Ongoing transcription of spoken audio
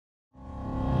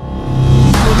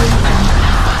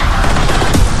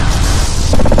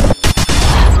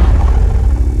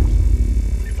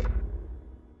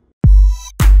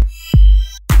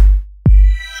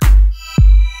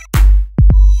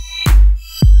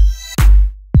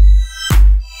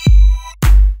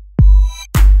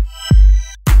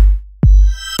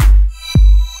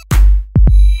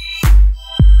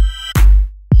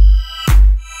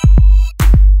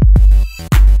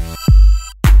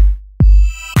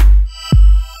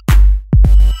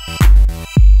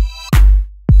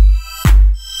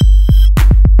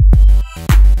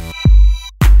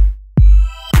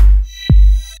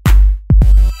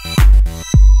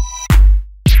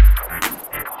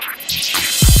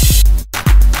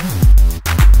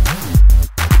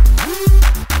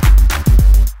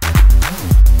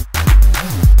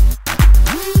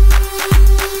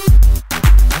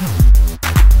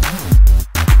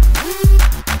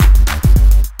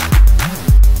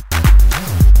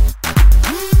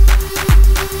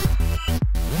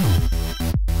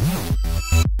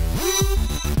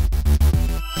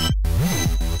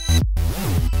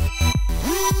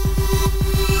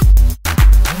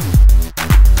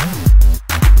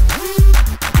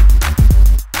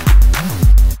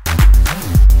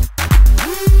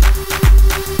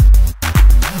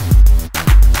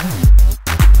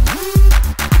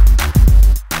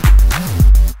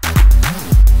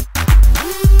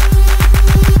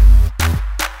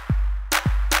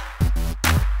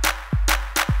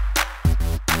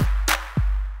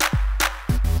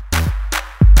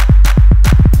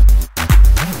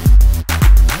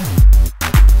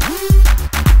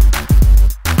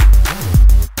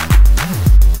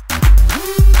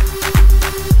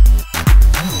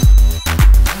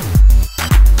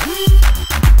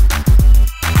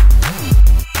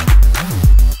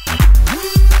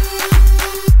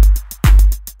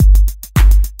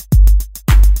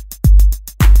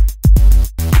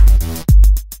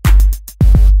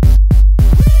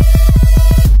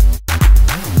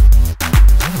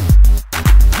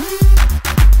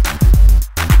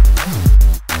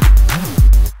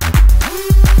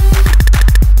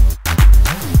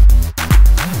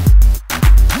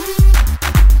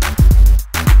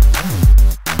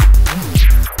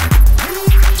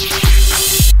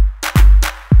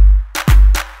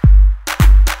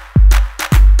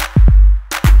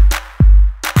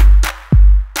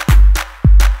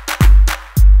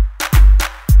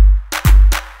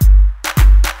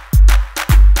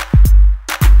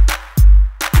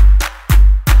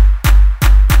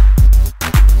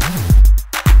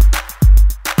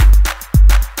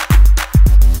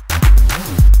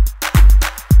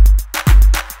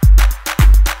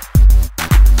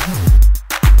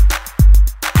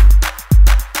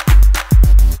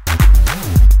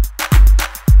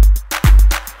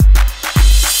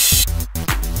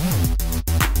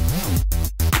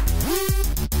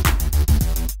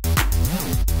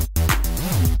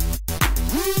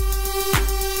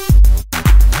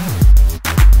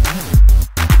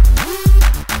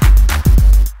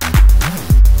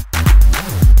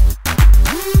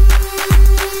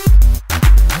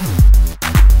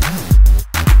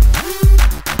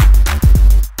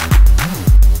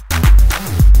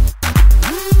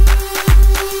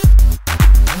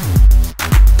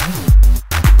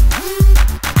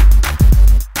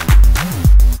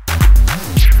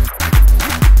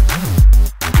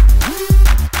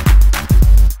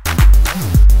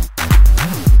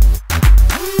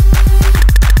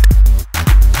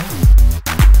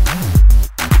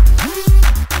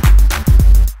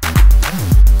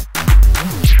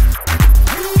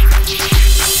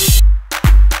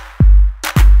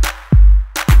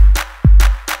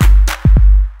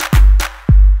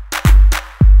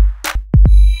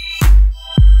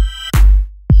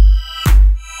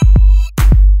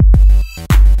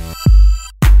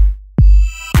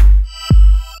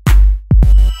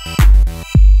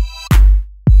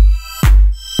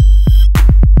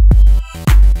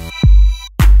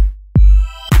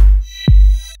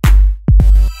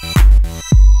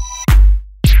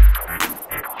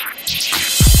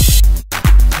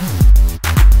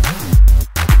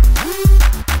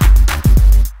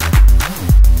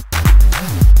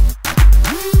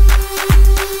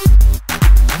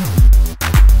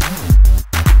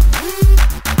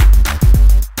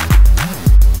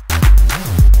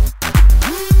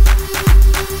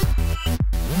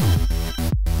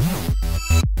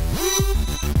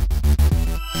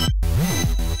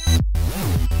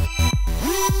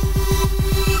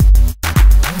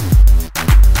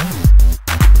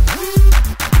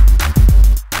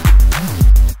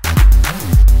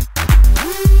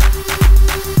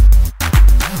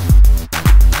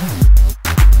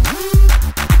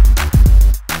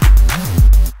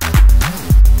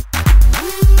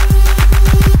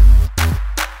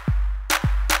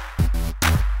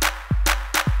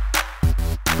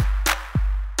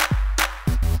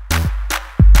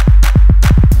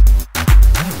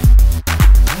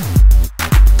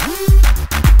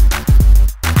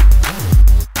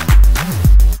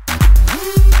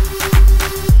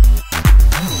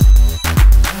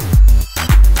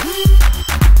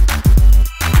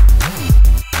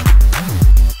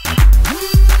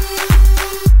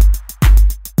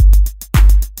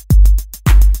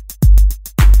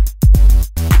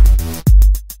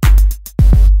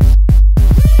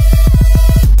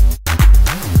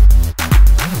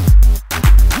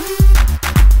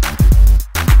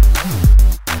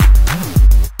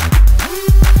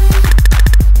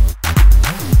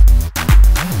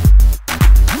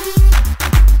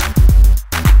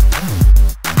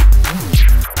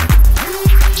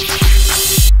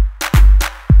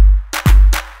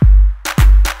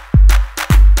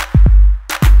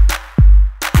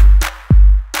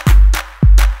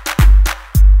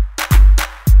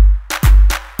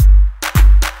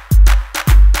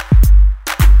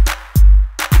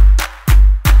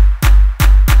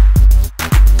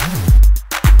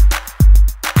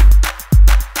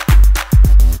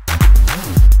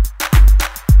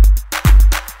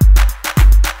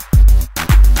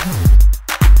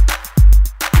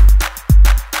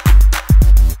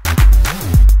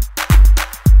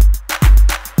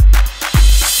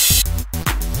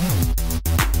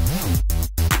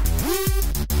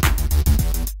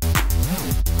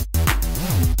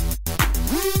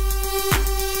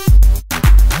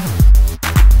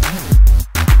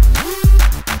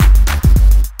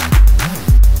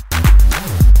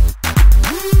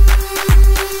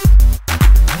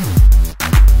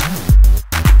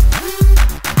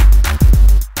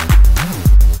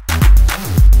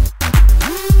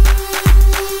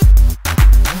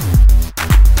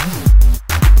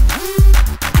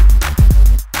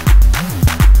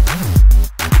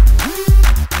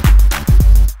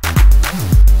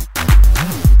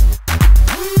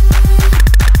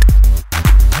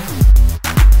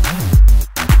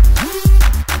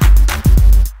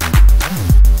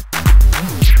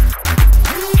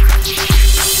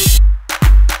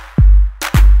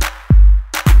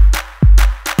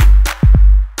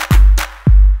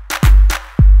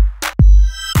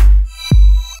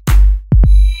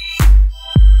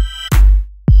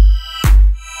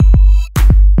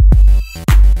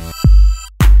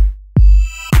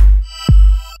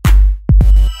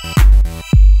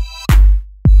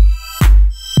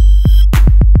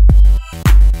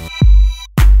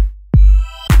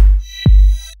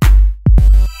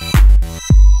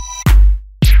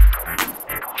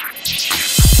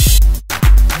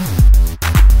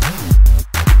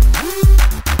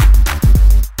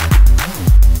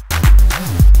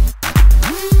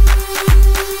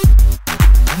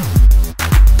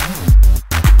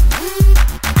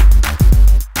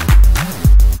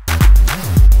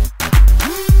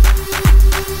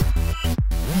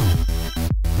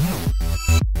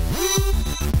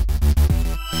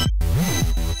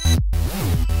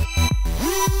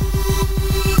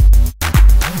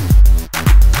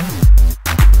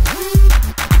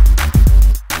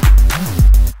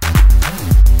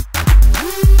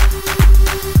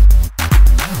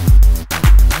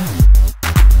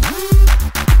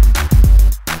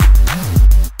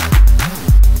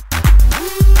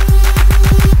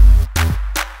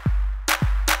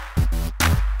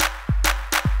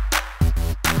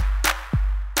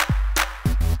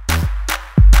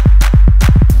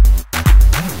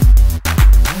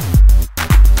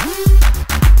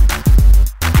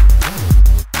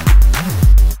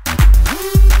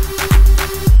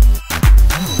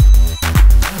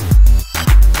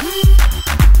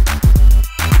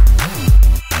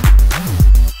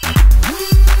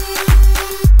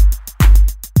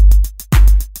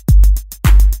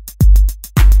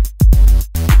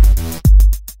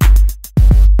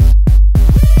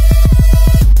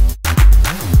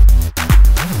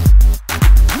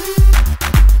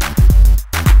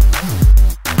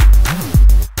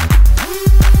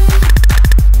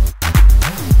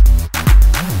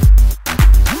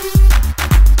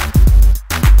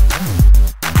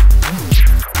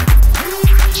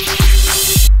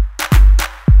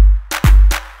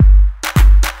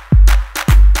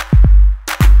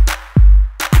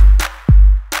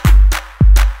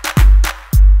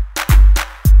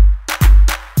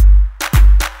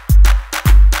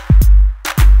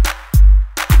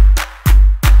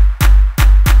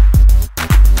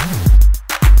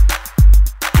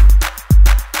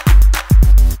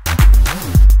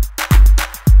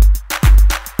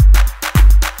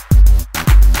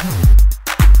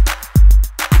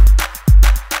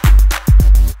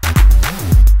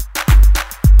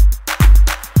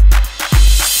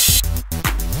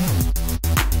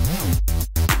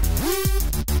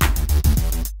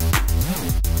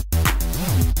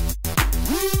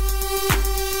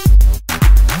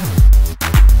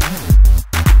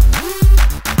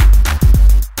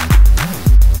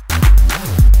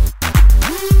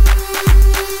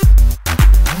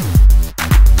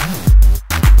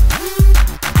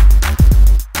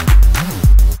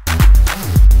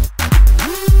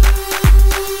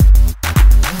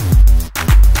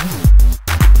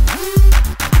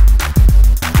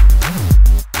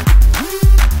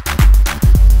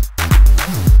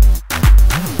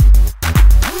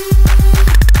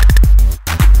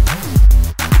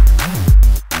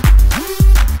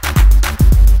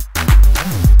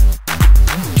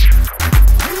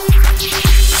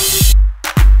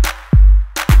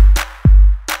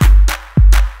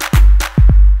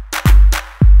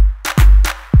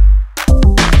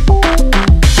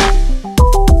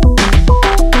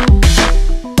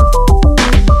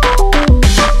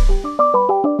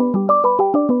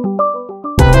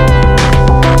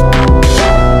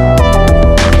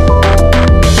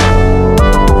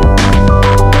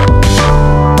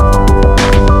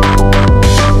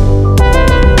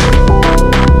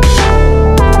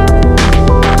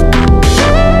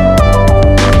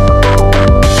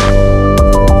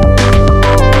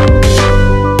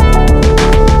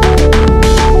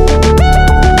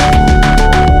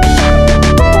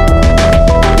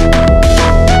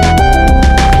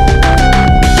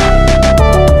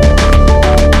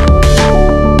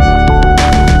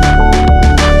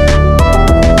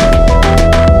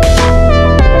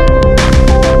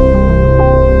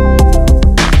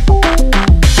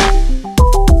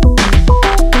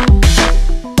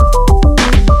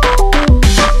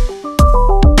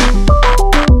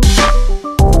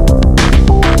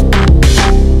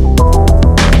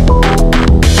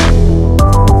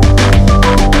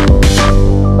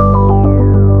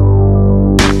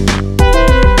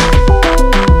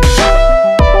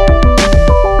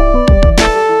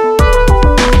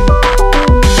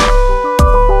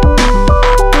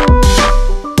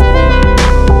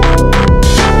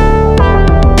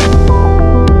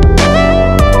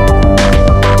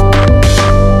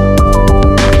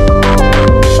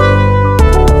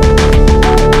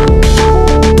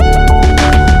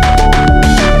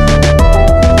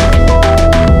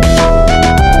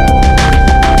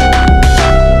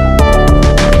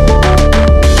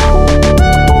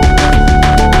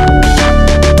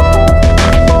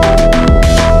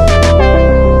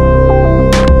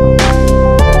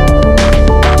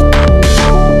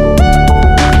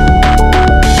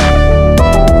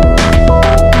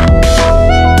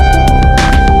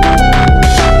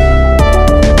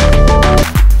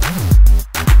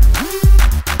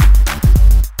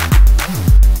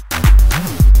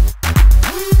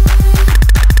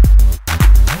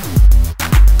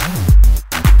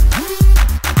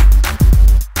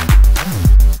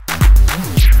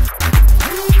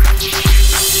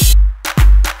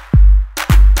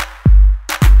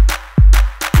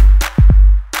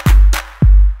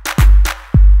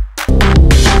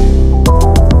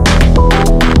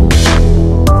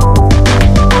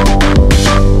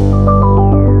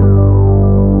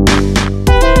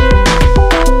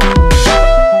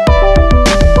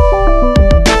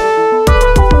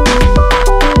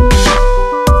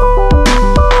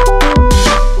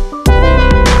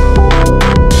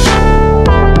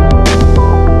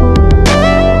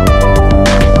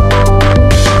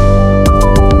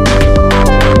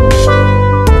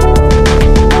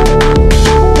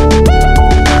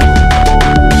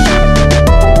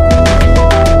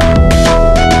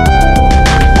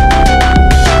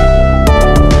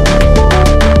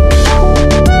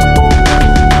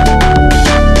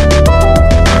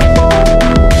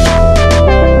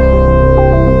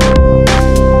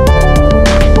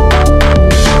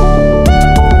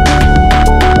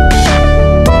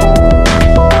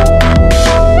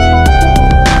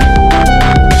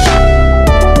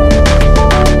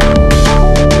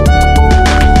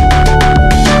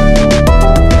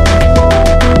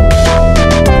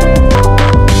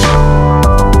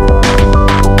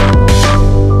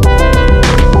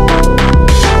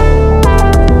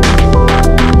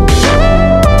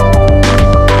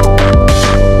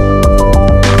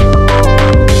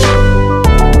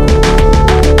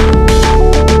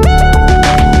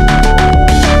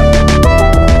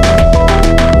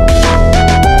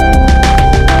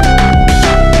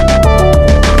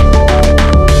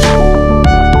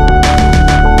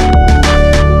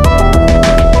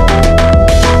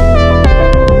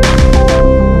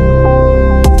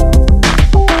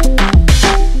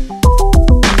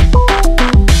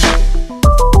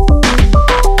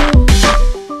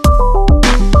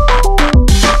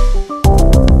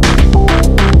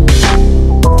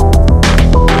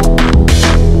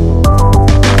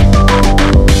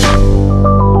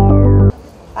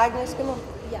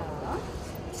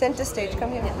stage.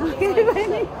 Come here.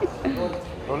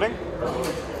 Rolling?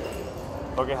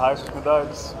 Okay, hi Sushmita,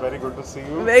 it's very good to see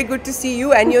you. Very good to see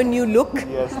you and your new look.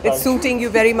 Yes, it's suiting you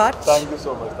very much. Thank you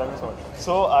so much. Thank you so much.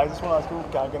 So I just want to ask you,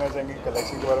 क्या कहना चाहेंगे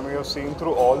collection के बारे में? You've seen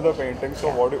through all the paintings.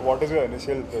 So what is your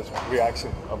initial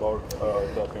reaction about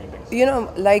the paintings? You know,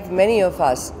 like many of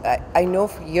us, I know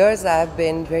for years I've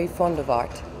been very fond of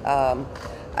art.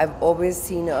 I've always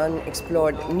seen and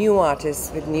explored new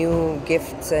artists with new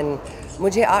gifts, and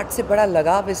मुझे art से बड़ा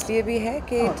लगाव इसलिए भी है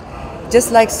कि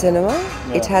just like cinema,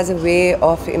 it has a way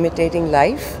of imitating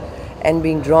life and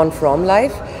being drawn from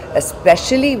life,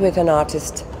 especially with an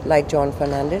artist like John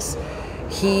Fernandes.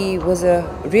 He was a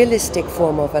realistic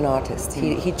form of an artist.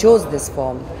 He chose this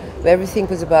form where everything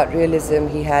was about realism.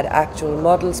 He had actual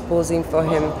models posing for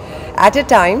him at a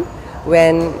time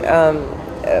when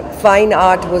fine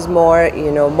art was more,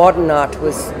 you know, modern art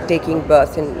was taking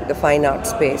birth in the fine art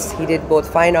space. He did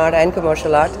both fine art and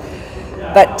commercial art.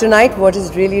 But tonight what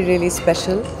is really, really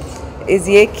special is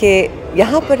ये कि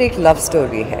यहाँ पर एक love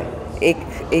story है.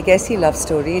 एक ऐसी love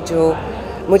story जो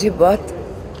मुझे बहुत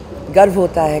गर्व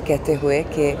होता है कहते हुए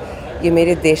कि ये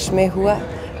मेरे देश में हुआ,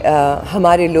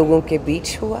 हमारे लोगों के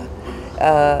बीच हुआ.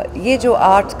 ये जो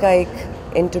आर्ट का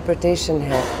एक इंटरप्रिटेशन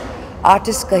है,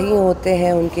 आर्टिस्ट कहीं होते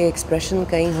हैं, उनके एक्सप्रेशन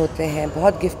कहीं होते हैं,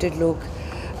 बहुत गिफ्टेड लोग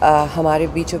हमारे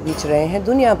बीचों बीच रहे हैं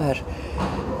दुनिया भर.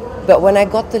 But when I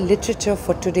got the literature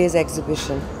for today's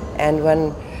exhibition, and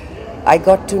when I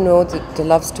got to know the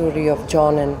love story of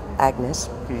John and Agnes,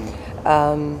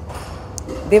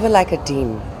 they were like a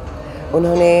team.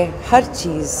 उन्होंने हर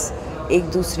चीज़ एक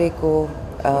दूसरे को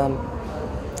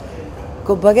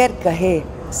बगैर कहे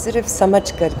सिर्फ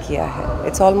समझ कर किया है.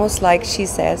 It's almost like she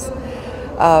says,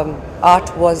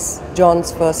 art was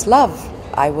John's first love.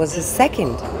 I was his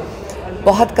second.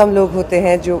 बहुत कम लोग होते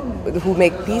हैं जो who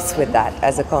make peace with that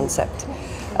as a concept.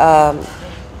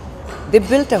 They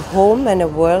built a home and a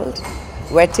world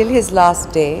where till his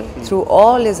last day, through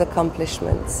all his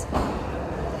accomplishments,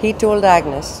 he told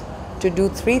Agnes to do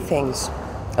 3 things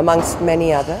amongst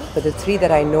many other, but the 3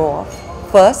 that I know of.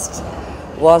 First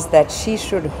was that she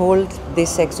should hold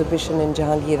this exhibition in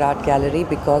Jahangir Art Gallery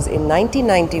because in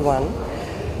 1991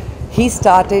 he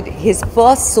started his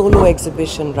first solo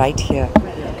exhibition right here.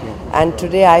 And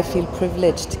today I feel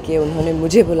privileged कि उन्होंने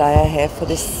मुझे बुलाया है for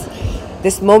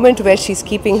this moment where she's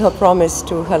keeping her promise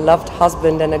to her loved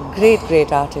husband and a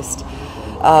great artist.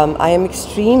 I am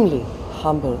extremely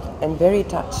humbled and very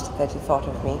touched that you thought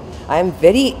of me. I am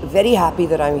very happy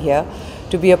that I'm here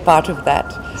to be a part of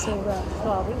that. So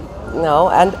are we? No,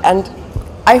 and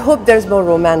I hope there's more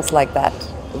romance like that,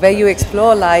 where you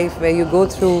explore life, where you go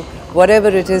through whatever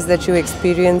it is that you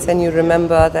experience and you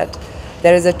remember that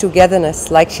there is a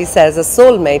togetherness, like she says, a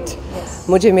soulmate. Yes.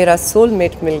 मुझे मेरा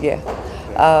soulmate मिल गया.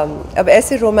 अब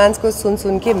ऐसे romance को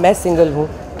सुन के मैं single हूँ,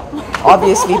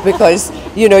 obviously, because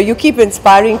you know you keep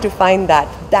inspiring to find that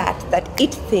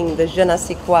it thing, the je ne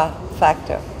sais quoi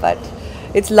factor. But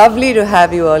it's lovely to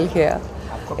have you all here.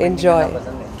 Enjoy.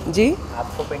 जी?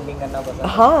 आपको पेंटिंग करना पसंद है?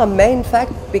 हाँ, मैं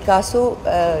इनफैक्ट पिकासो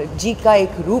जी का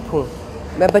एक रूप हूँ.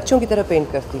 मैं बच्चों की तरह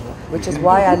पेंट करती हूँ, which is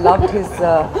why I loved his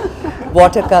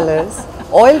watercolors.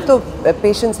 Oil तो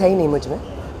patience है ही नहीं मुझ में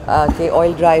कि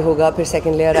oil dry होगा फिर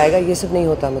second layer आएगा, ये सब नहीं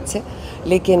होता मुझसे.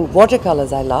 लेकिन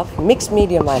watercolors I love, mixed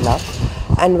medium I love,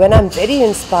 and when I'm very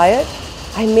inspired,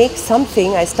 I make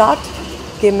something. I start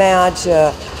कि मैं आज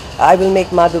I will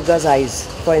make Ma Durga's eyes,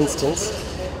 for instance,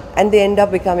 and they end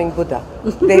up becoming Buddha.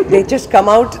 They just come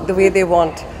out the way they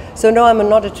want. So no, I'm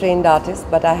not a trained artist,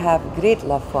 but I have great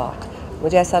love for art.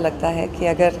 मुझे ऐसा लगता है कि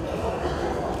अगर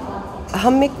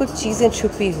हम में कुछ चीज़ें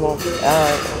छुपी हो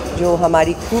जो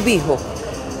हमारी खूबी हो,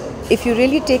 if you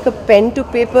really take a pen to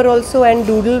paper also and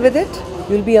doodle with it,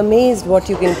 you'll be amazed what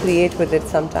you can create with it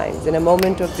sometimes in a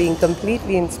moment of being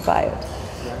completely inspired.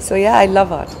 So yeah, I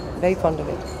love art, very fond of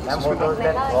it. Ma'am, what was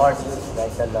that thought you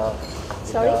guys love?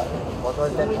 Sorry? What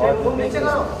was that thought to make this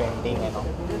painting and all?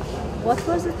 What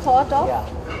was the thought of? Yeah,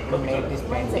 to make this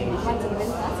painting.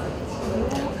 You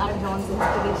are John's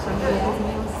inspiration, his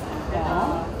muse.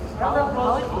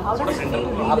 How does it feel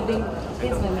reliving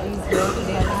his memories here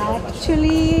today?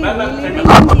 Actually, reliving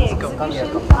the exhibition,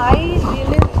 I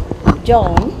relive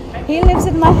John. He lives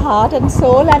in my heart and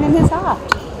soul and in his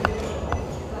art.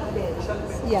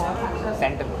 Yeah.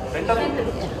 Center.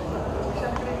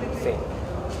 Say.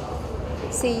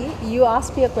 See, you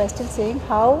asked me a question saying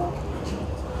how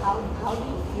do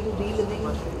you feel reliving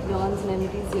John's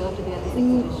memories here today at this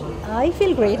exhibition? I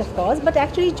feel great, of course, but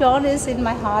actually John is in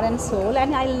my heart and soul,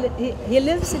 and he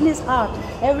lives in his art.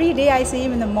 Every day I see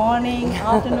him in the morning,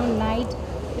 afternoon, night.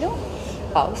 You know,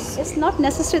 House. it's not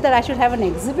necessary that I should have an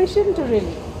exhibition to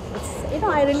really.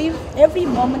 I relive every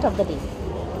moment of the day.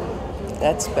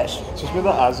 That's special.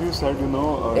 Sushmita, as you said,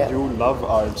 Yeah. you love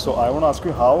art. So I want to ask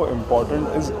you, how important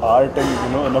is art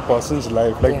in a person's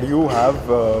life? Like, Yeah. do you have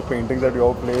paintings at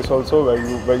your place also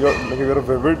where you're a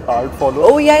vivid art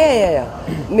follower? Oh yeah.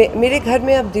 मेरे घर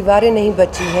में अब दीवारें नहीं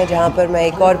बची हैं जहाँ पर मैं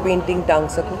एक और पेंटिंग टांग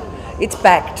सकूँ. It's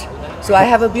packed. So I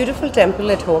have a beautiful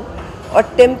temple at home. और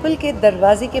टेम्पल के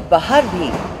दरवाजे के बाहर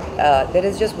भी there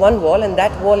is just one wall, and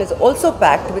that wall is also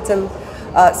packed with some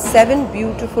 7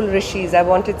 beautiful rishis. I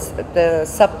wanted the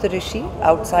Sapt Rishi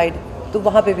outside, तो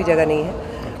वहाँ पे भी जगह नहीं है.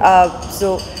 So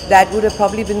that would have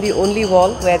probably been the only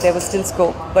wall where there was still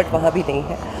scope, but वहाँ भी नहीं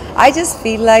है. I just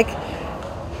feel like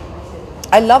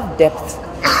I love depth,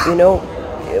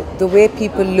 the way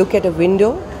people look at a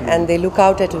window and they look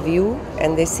out at a view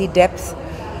and they see depth.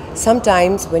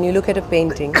 Sometimes when you look at a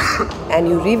painting and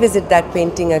you revisit that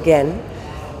painting again,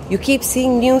 you keep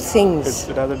seeing new things.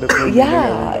 It has a different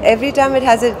Yeah, every time it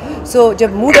has it. So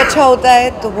जब mood अच्छा होता है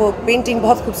तो वो painting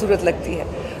बहुत खूबसूरत लगती है.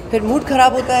 फिर mood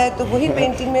खराब होता है तो वही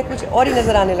painting में कुछ और ही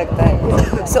नज़र आने लगता है.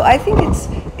 So I think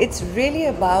it's really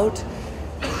about,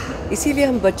 इसीलिए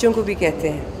हम बच्चों को भी कहते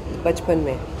हैं बचपन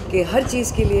में कि हर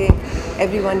चीज़ के लिए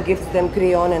everyone gives them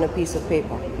crayon and a piece of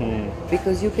paper,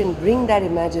 because you can bring that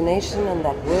imagination and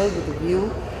that world with you,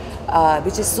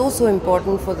 which is so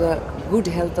important for the good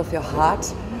health of your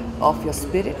heart, of your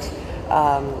spirit.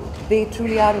 They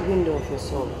truly are a window of your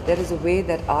soul. There is a way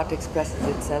that art expresses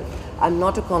itself. I'm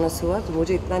not a connoisseur, तो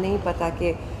मुझे इतना नहीं पता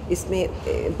कि इसमें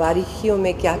बारीकियों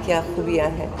में क्या-क्या खूबियाँ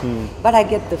हैं. But I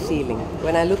get the feeling.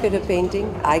 When I look at a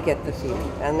painting, I get the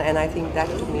feeling, and I think that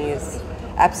to me is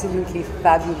absolutely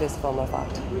fabulous form of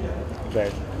art.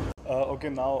 Right. Okay,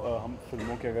 now हम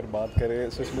फिल्मों की अगर बात करें,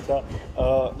 Sushmita,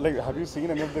 like, have you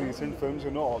seen any of the recent films?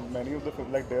 Many of the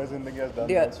films, like Dear Zindagi has done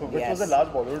that. So which was the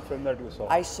last Bollywood film that you saw?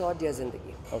 I saw Dear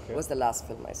Zindagi. Okay. Was the last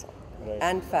film I saw. Right.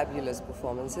 And fabulous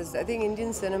performances. I think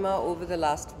Indian cinema over the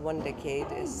last 1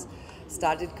 decade is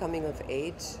started coming of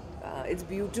age. It's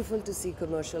beautiful to see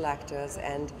commercial actors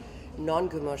and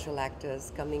non-commercial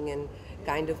actors coming in,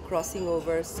 kind of crossing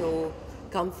over so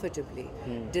comfortably.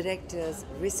 Directors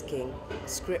risking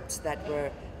scripts that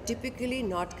were typically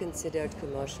not considered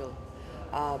commercial.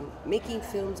 Making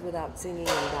films without singing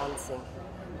and dancing.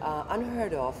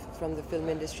 Unheard of from the film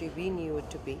industry, we knew it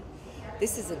to be.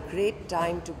 This is a great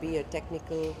time to be a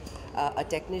technician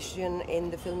in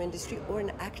the film industry, or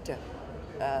an actor,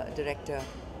 director,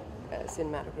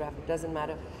 cinematographer, doesn't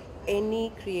matter.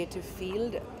 Any creative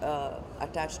field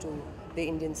attached to the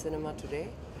Indian cinema today.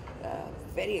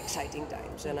 Very exciting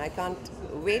times, and I can't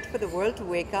wait for the world to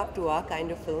wake up to our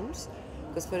kind of films,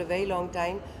 because for a very long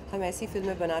time हम ऐसी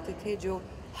फिल्में बनाते थे जो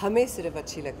हमें सिर्फ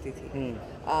अच्छी लगती थी.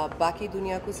 बाकी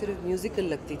दुनिया को सिर्फ म्यूजिकल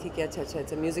लगती थी कि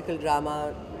अच्छा musical drama,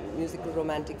 musical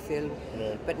romantic film.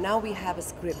 Right. But now we have a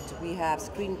script, we have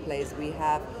screenplays, we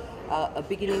have a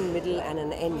beginning, middle and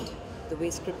an end. The way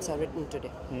scripts are written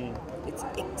today. It's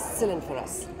excellent for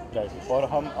us. Right. और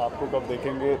हम आपको कब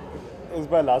देखेंगे? Is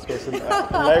my last question.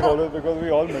 Like always, because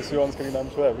we all miss you on screen. I'm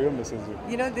sure everyone misses you.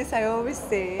 You know, this I always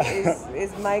say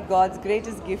is my God's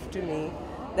greatest gift to me,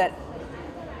 that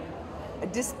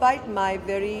despite my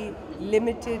very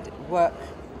limited work,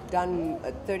 done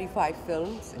 35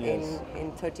 films Yes.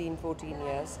 in 13, 14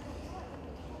 years,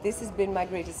 this has been my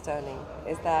greatest turning,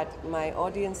 is that my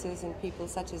audiences and people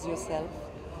such as yourself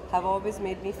have always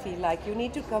made me feel like you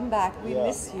need to come back, we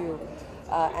miss you.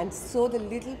 And so the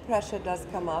little pressure does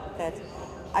come up that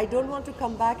I don't want to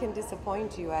come back and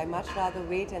disappoint you. I much rather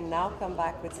wait and now come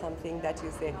back with something that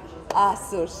you say,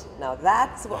 Sush, now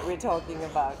that's what we're talking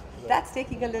about. That's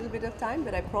taking a little bit of time,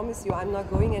 but I promise you I'm not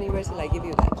going anywhere till I give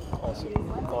you that. Awesome.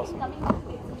 Awesome. Coming back to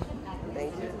the question,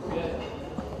 Thank you.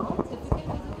 how difficult is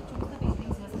it to choose the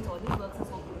paintings here, since all these works are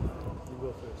so good? You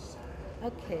go first.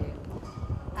 Okay.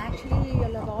 Actually,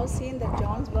 you'll have all seen that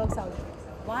John's works are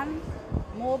one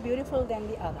more beautiful than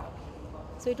the other.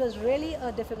 So it was really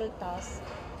a difficult task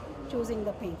choosing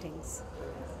the paintings.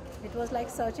 It was like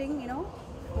searching,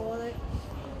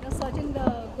 searching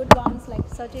the good ones, like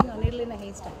searching a needle in a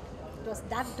haystack. It was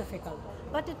that difficult.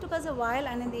 But it took us a while,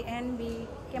 and in the end we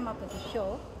came up with a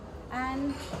show.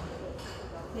 And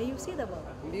there you see the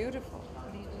work. Beautiful.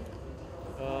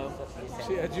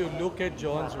 See, as you look at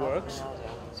John's works,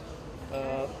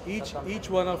 each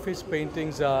one of his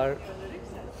paintings are,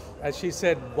 as she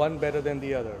said, one better than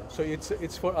the other. So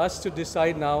it's for us to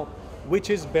decide now which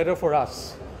is better for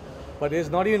us. But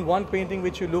there's not even one painting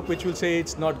which you look which will say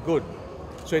it's not good.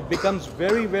 So it becomes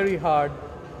very, very hard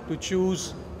to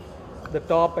choose the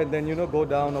top and then go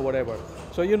down or whatever.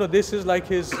 So this is like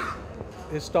his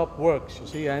top works, you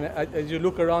see, and as you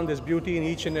look around, there's beauty in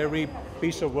each and every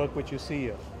piece of work which you see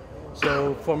here.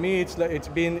 So for me,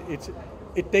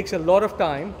 it takes a lot of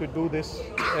time to do this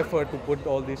effort to put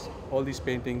all these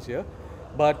paintings here,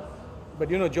 but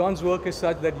you know, John's work is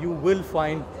such that you will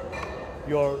find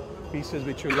your pieces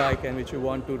which you like and which you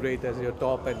want to rate as your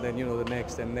top, and then, you know, the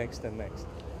next and next and next.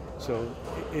 So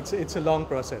it's a long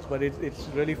process, but it's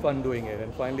really fun doing it,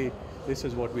 and finally this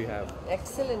is what we have.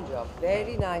 Excellent job,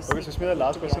 very nice. Okay, Sushmita,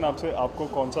 last question आपसे, आपको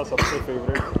कौन सा सबसे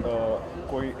favorite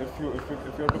कोई, if you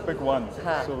have to pick one,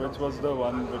 so which was the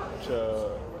one which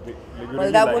you Well,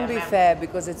 really that liked? won't be fair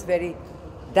because it's very.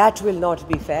 That will not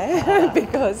be fair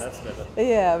because That's better.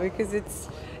 yeah, because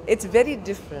it's very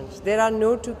different. There are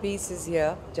no two pieces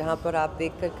here जहाँ पर आप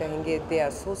देखकर कहेंगे they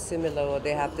are so similar or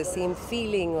they have the same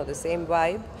feeling or the same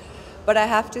vibe. But I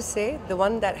have to say, the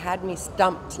one that had me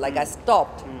stumped, like I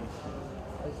stopped,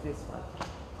 was this one,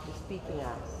 the speaking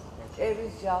eyes. It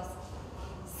is just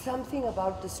something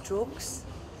about the strokes.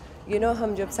 You know,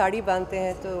 हम जब साड़ी बांधते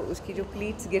हैं तो उसकी जो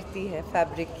pleats गिरती है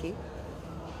fabric की,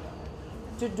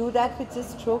 to do that with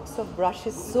just strokes of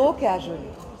brushes so casually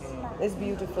is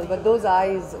beautiful. But those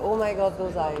eyes, oh my God,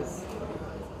 those eyes.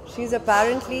 She's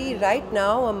apparently right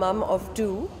now a mum of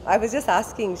 2. I was just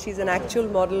asking, she's an actual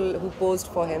model who posed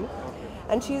for him.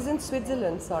 And she's in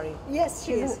Switzerland, sorry. Yes,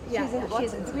 she is. She's in, what,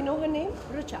 do we know her name?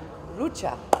 Rucha.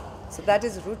 Rucha. So that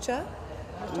is Rucha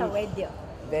Vaidya.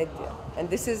 Vedya. And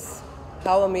this is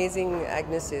how amazing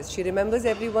Agnes is. She remembers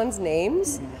everyone's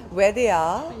names, where they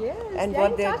are, Yes, and they're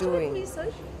what in they're touch with doing. me,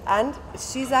 Sush. And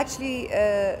she's actually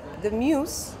the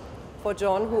muse for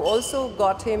John, who also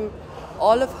got him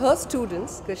all of her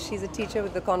students, because she's a teacher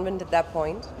with the convent at that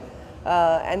point.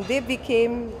 And they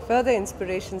became further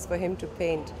inspirations for him to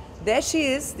paint. There she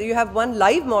is. You have one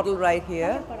live model right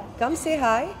here. Come say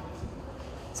hi.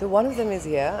 So one of them is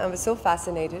here. I was so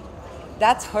fascinated.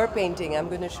 That's her painting. I'm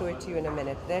going to show it to you in a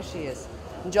minute. There she is.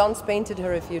 John's painted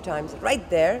her a few times. Right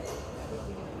there.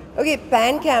 Okay,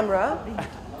 pan camera.